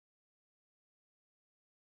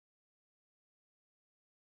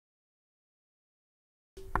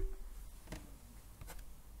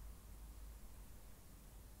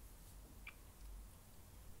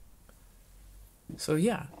So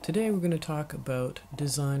yeah, today we're going to talk about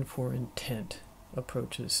design for intent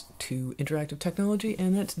approaches to interactive technology,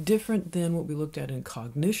 and that's different than what we looked at in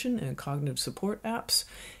cognition and cognitive support apps,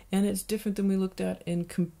 and it's different than we looked at in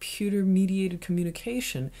computer-mediated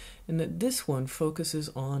communication, in that this one focuses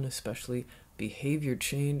on especially behavior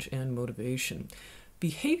change and motivation.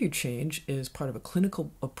 Behavior change is part of a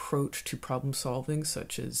clinical approach to problem solving,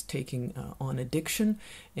 such as taking on addiction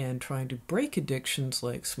and trying to break addictions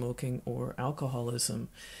like smoking or alcoholism.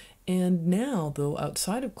 And now, though,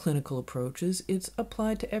 outside of clinical approaches, it's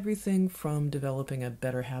applied to everything from developing a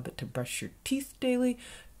better habit to brush your teeth daily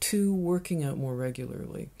to working out more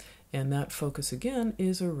regularly. And that focus, again,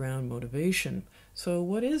 is around motivation. So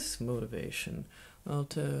what is motivation? Well,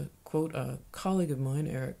 to quote a colleague of mine,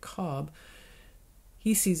 Eric Cobb,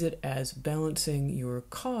 he sees it as balancing your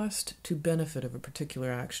cost to benefit of a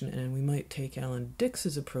particular action, and we might take Alan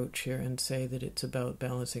Dix's approach here and say that it's about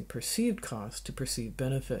balancing perceived cost to perceived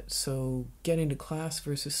benefit. So getting to class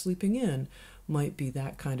versus sleeping in might be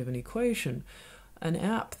that kind of an equation. An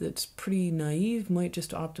app that's pretty naive might just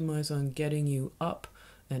optimize on getting you up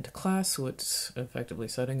and to class, so it's effectively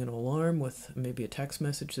setting an alarm with maybe a text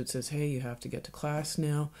message that says, hey, you have to get to class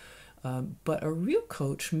now. But a real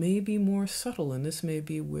coach may be more subtle, and this may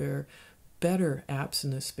be where better apps in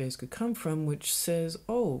this space could come from, which says,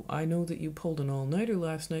 oh, I know that you pulled an all-nighter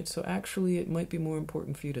last night, so actually it might be more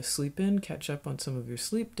important for you to sleep in, catch up on some of your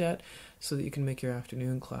sleep debt, so that you can make your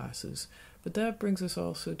afternoon classes. But that brings us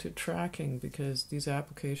also to tracking, because these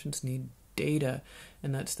applications need data,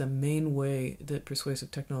 and that's the main way that persuasive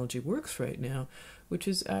technology works right now, which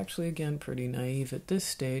is actually, again, pretty naive at this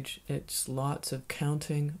stage. It's lots of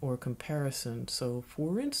counting or comparison. So,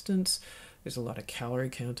 for instance, there's a lot of calorie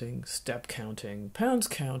counting, step counting, pounds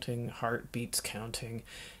counting, heartbeats counting,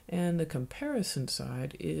 and the comparison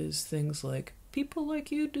side is things like, people like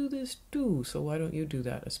you do this too, so why don't you do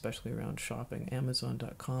that, especially around shopping.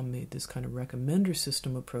 Amazon.com made this kind of recommender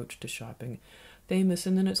system approach to shopping famous,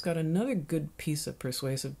 and then it's got another good piece of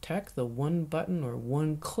persuasive tech, the one button or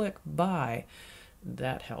one click buy.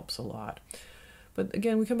 That helps a lot. But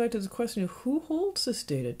again, we come back to the question of who holds this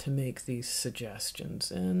data to make these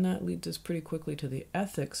suggestions, and that leads us pretty quickly to the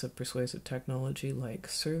ethics of persuasive technology, like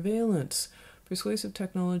surveillance. Persuasive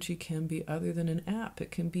technology can be other than an app.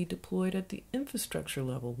 It can be deployed at the infrastructure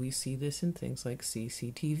level. We see this in things like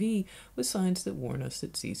CCTV, with signs that warn us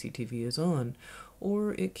that CCTV is on.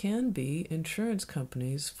 Or it can be insurance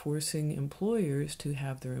companies forcing employers to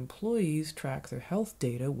have their employees track their health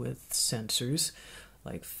data with sensors,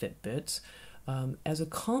 like Fitbits, as a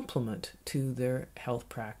complement to their health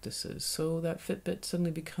practices. So that Fitbit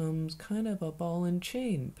suddenly becomes kind of a ball and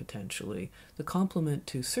chain, potentially. The complement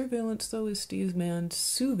to surveillance, though, is Steve Mann's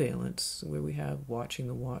surveillance, where we have watching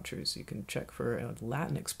the watchers. You can check for a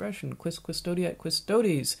Latin expression, quis custodiet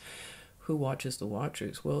custodes, who watches the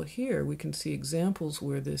watchers. Well, here we can see examples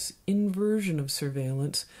where this inversion of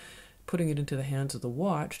surveillance, putting it into the hands of the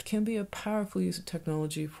watched, can be a powerful use of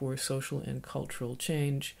technology for social and cultural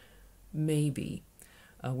change. Maybe.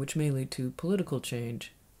 Which may lead to political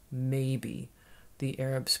change. Maybe. The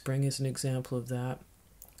Arab Spring is an example of that.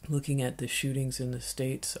 Looking at the shootings in the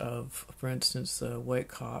States of, for instance, the white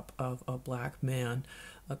cop of a black man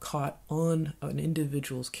caught on an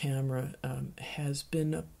individual's camera has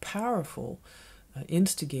been a powerful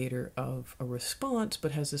instigator of a response,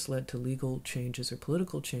 but has this led to legal changes or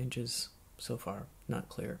political changes? So far, not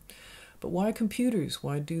clear. But why computers?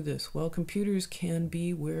 Why do this? Well, computers can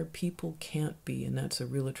be where people can't be, and that's a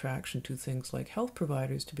real attraction to things like health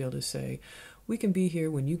providers, to be able to say, we can be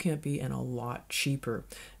here when you can't be, and a lot cheaper.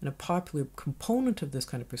 And a popular component of this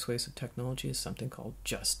kind of persuasive technology is something called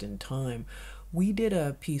just-in-time. We did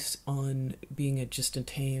a piece on being a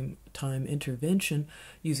just-in-time intervention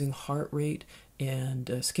using heart rate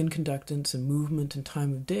and skin conductance and movement and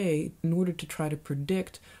time of day in order to try to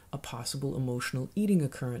predict a possible emotional eating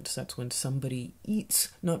occurrence. That's when somebody eats,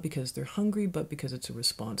 not because they're hungry, but because it's a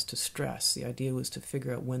response to stress. The idea was to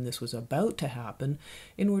figure out when this was about to happen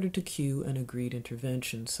in order to cue an agreed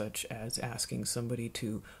intervention, such as asking somebody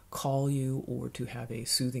to call you or to have a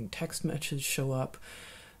soothing text message show up.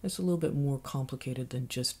 It's a little bit more complicated than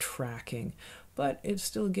just tracking, but it's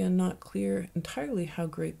still, again, not clear entirely how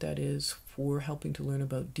great that is for helping to learn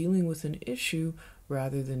about dealing with an issue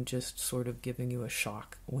rather than just sort of giving you a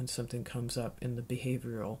shock when something comes up in the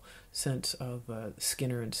behavioral sense of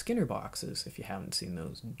Skinner and Skinner boxes. If you haven't seen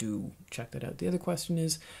those, do check that out. The other question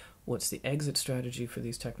is, what's the exit strategy for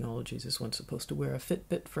these technologies? Is one supposed to wear a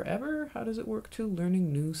Fitbit forever? How does it work to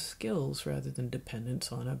learning new skills rather than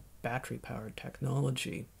dependence on a battery-powered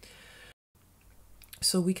technology?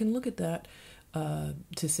 So we can look at that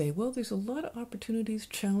to say, well, there's a lot of opportunities,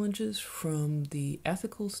 challenges from the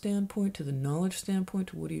ethical standpoint to the knowledge standpoint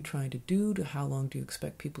to what are you trying to do, to how long do you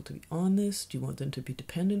expect people to be on this? Do you want them to be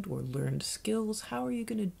dependent or learn skills? How are you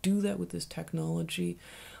going to do that with this technology?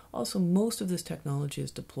 Also, most of this technology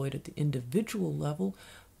is deployed at the individual level,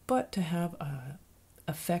 but to have an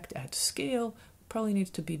effect at scale probably needs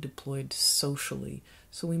to be deployed socially.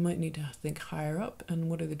 So we might need to think higher up, and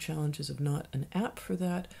what are the challenges of not an app for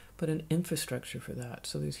that, but an infrastructure for that.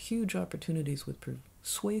 So there's huge opportunities with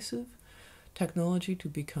persuasive technology to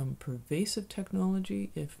become pervasive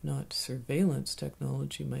technology, if not surveillance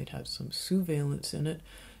technology might have some surveillance in it.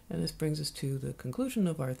 And this brings us to the conclusion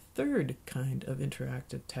of our third kind of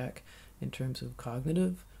interactive tech in terms of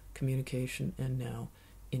cognitive, communication, and now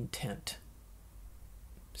intent.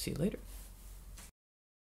 See you later.